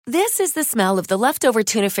This is the smell of the leftover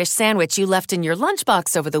tuna fish sandwich you left in your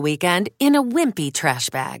lunchbox over the weekend in a wimpy trash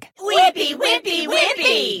bag. Wimpy, wimpy,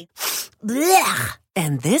 wimpy! Blech!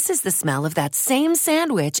 And this is the smell of that same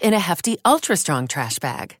sandwich in a hefty, ultra-strong trash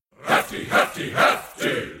bag. Hefty, hefty,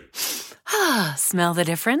 hefty! Ah, smell the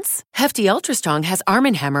difference? Hefty Ultra Strong has Arm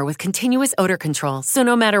 & Hammer with continuous odor control, so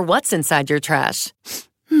no matter what's inside your trash,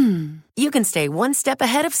 you can stay one step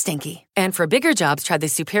ahead of stinky. And for bigger jobs, try the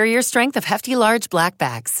superior strength of Hefty Large Black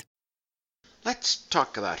Bags. Let's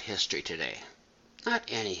talk about history today. Not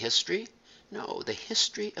any history. No, the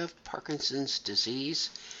history of Parkinson's disease.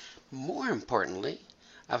 More importantly,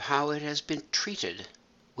 of how it has been treated.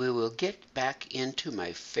 We will get back into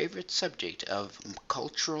my favorite subject of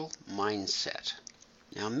cultural mindset.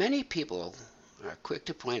 Now, many people are quick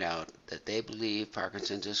to point out that they believe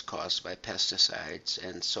Parkinson's is caused by pesticides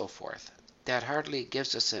and so forth. That hardly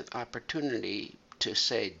gives us an opportunity to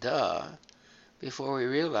say duh before we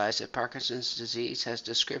realize that Parkinson's disease has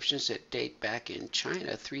descriptions that date back in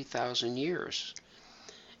China 3,000 years.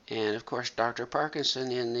 And of course, Dr.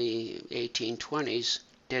 Parkinson in the 1820s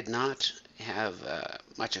did not have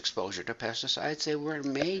much exposure to pesticides. They weren't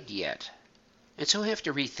made yet. And so we have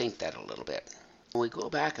to rethink that a little bit. When we go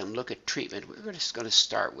back and look at treatment, we're just going to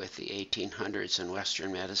start with the 1800s in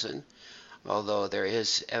Western medicine, although there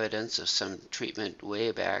is evidence of some treatment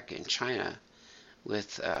way back in China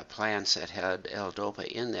with plants that had L-Dopa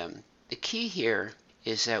in them. The key here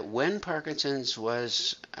is that when Parkinson's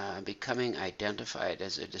was becoming identified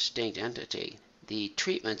as a distinct entity, the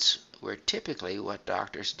treatments were typically what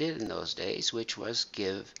doctors did in those days, which was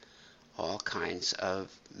give all kinds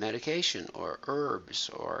of medication or herbs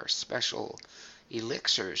or special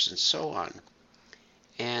elixirs and so on.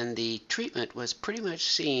 And the treatment was pretty much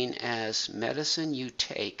seen as medicine you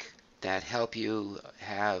take that help you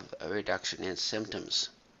have a reduction in symptoms.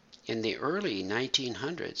 In the early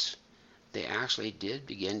 1900s, they actually did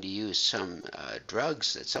begin to use some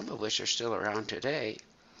drugs, that some of which are still around today,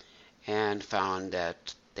 and found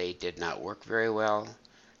that they did not work very well,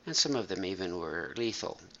 and some of them even were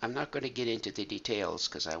lethal. I'm not going to get into the details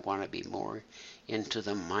because I want to be more into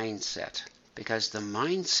the mindset, because the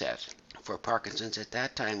mindset for Parkinson's at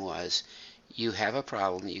that time was you have a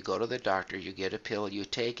problem, you go to the doctor, you get a pill, you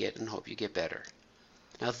take it, and hope you get better.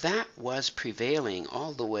 Now that was prevailing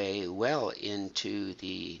all the way well into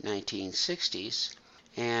the 1960s,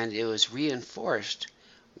 and it was reinforced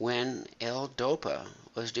when L-Dopa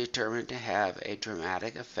was determined to have a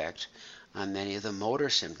dramatic effect on many of the motor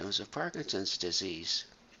symptoms of Parkinson's disease.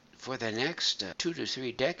 For the next 2 to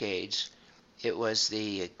 3 decades, it was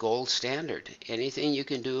the gold standard. Anything you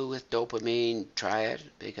can do with dopamine, try it,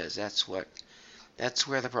 because that's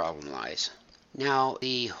where the problem lies. Now,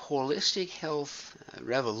 the holistic health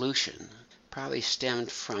revolution probably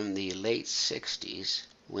stemmed from the late 60s,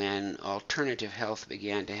 when alternative health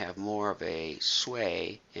began to have more of a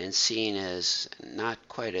sway and seen as not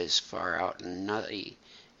quite as far out and nutty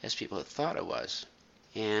as people had thought it was.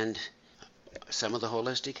 And some of the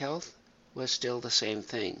holistic health was still the same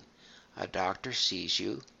thing. A doctor sees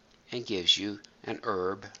you and gives you an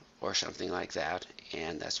herb or something like that,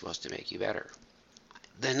 and that's supposed to make you better.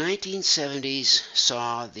 The 1970s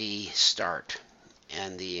saw the start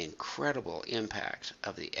and the incredible impact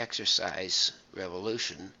of the exercise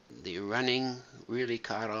revolution. The running really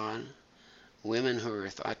caught on. Women who were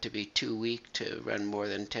thought to be too weak to run more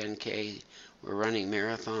than 10K were running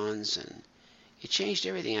marathons, and it changed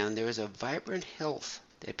everything. And there was a vibrant health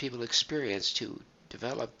that people experienced to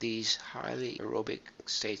develop these highly aerobic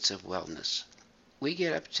states of wellness. We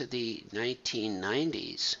get up to the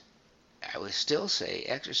 1990s. I would still say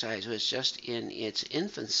exercise was just in its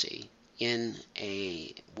infancy in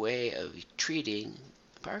a way of treating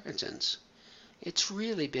Parkinson's. It's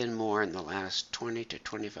really been more in the last 20 to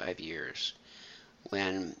 25 years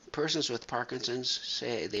when persons with Parkinson's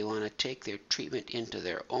say they want to take their treatment into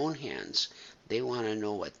their own hands. They want to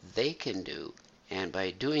know what they can do, and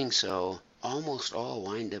by doing so, almost all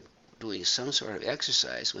wind up doing some sort of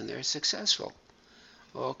exercise when they're successful.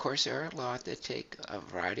 Well, of course, there are a lot that take a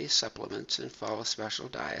variety of supplements and follow special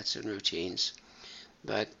diets and routines,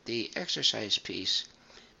 but the exercise piece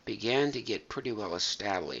began to get pretty well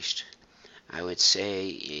established, I would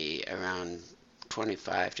say around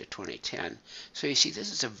 25 to 2010. So you see,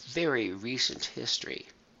 this is a very recent history.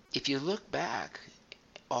 If you look back,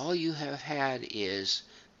 all you have had is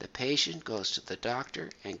the patient goes to the doctor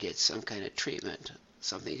and gets some kind of treatment,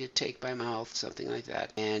 something to take by mouth, something like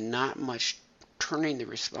that, and not much turning the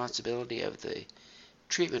responsibility of the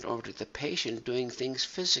treatment over to the patient doing things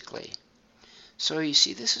physically. So you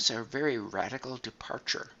see, this is a very radical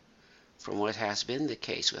departure from what has been the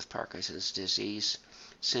case with Parkinson's disease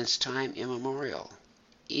since time immemorial.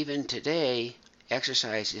 Even today,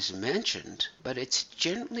 exercise is mentioned, but it's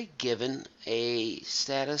generally given a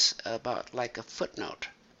status about like a footnote.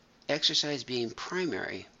 Exercise being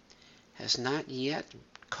primary has not yet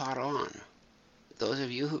caught on. Those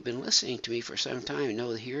of you who've been listening to me for some time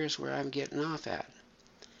know here's where I'm getting off at.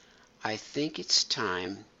 I think it's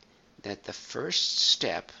time that the first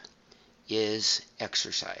step is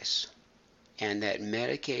exercise, and that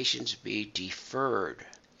medications be deferred,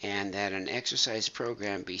 and that an exercise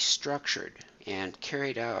program be structured and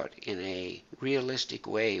carried out in a realistic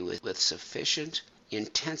way with sufficient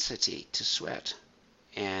intensity to sweat.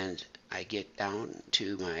 And I get down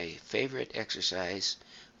to my favorite exercise,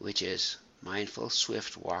 which is mindful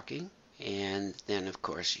swift walking, and then of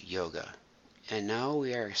course yoga. And now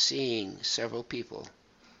we are seeing several people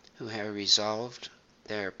who have resolved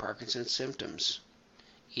their Parkinson's symptoms,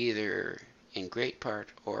 either in great part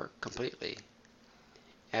or completely,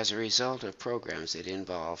 as a result of programs that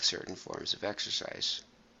involve certain forms of exercise.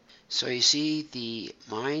 So you see, the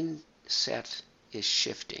mindset is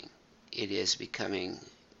shifting. It is becoming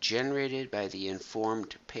generated by the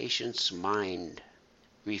informed patient's mind,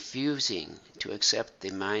 refusing to accept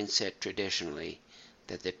the mindset traditionally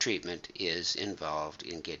that the treatment is involved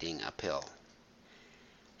in getting a pill.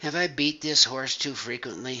 Have I beat this horse too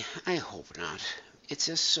frequently? I hope not. It's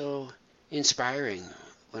just so inspiring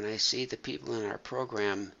when I see the people in our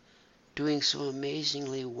program doing so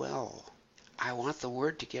amazingly well. I want the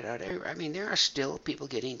word to get out everywhere. I mean, there are still people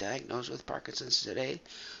getting diagnosed with Parkinson's today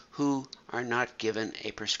who are not given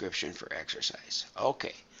a prescription for exercise.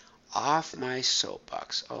 Okay, off my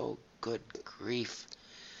soapbox. Oh, good grief.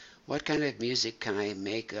 What kind of music can I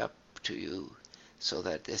make up to you so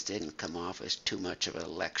that this didn't come off as too much of a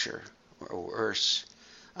lecture, or worse,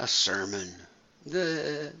 a sermon?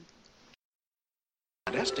 That's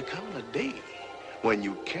the kind of day when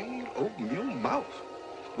you can't open your mouth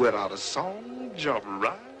without a song jump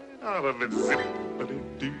right out of it.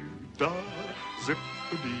 Zippity-doo-dah,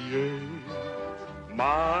 zippity-yay.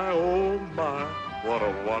 My, oh my, what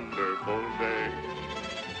a wonderful day.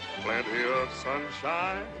 Plenty of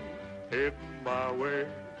sunshine heading my way.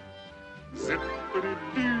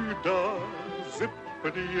 Zippity-doo-dah,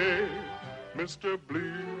 zippity-yay. Mr.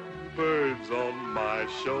 Bluebird's on my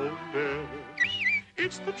shoulder.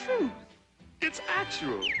 It's the truth. It's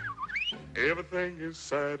actual. Everything is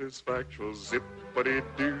satisfactual.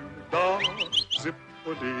 Zippity-doo-dah,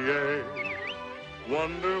 zippity-yay.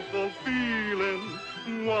 Wonderful feeling,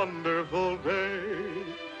 wonderful day.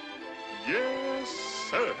 Yes,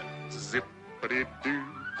 sir.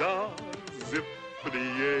 Zippity-doo-dah,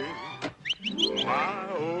 zippity-yay. My,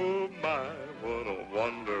 oh my, what a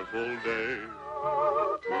wonderful day.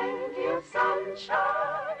 Oh, plenty of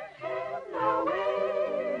sunshine in the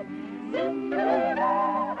way.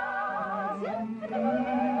 Zippity-da-da,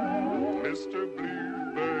 zippity-yay. Mr.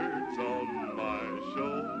 Bluebird's on my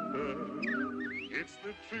shoulder. It's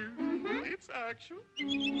the truth, it's actual.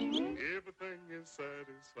 Everything is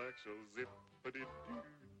satisfaction.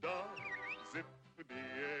 Zippity-doo-dah,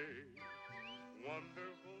 zippity-yay.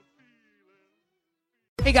 Wonderful feeling.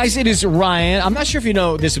 Hey guys, it is Ryan. I'm not sure if you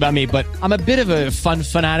know this about me, but I'm a bit of a fun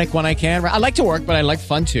fanatic when I can. I like to work, but I like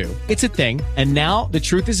fun too. It's a thing. And now the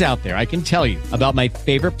truth is out there. I can tell you about my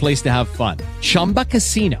favorite place to have fun. Chumba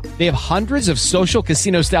Casino. They have hundreds of social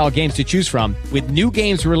casino style games to choose from with new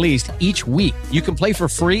games released each week. You can play for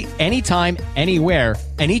free anytime, anywhere.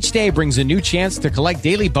 And each day brings a new chance to collect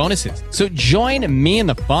daily bonuses. So join me in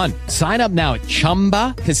the fun. Sign up now at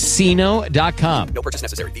ChumbaCasino.com. No purchase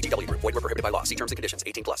necessary. VGW Group. Void where prohibited by law. See terms and conditions.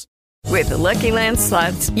 18+. With the Lucky Land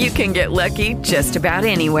Slots, you can get lucky just about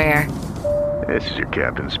anywhere. This is your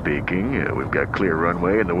captain speaking. We've got clear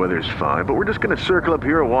runway and the weather's fine, but we're just going to circle up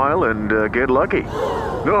here a while and get lucky.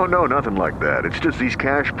 No, nothing like that. It's just these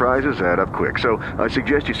cash prizes add up quick. So I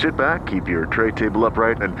suggest you sit back, keep your tray table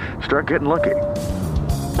upright, and start getting lucky.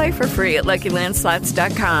 Play for free at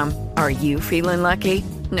LuckyLandSlots.com. Are you feeling lucky?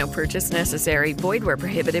 No purchase necessary. Void where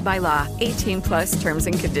prohibited by law. 18+ terms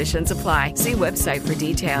and conditions apply. See website for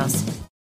details.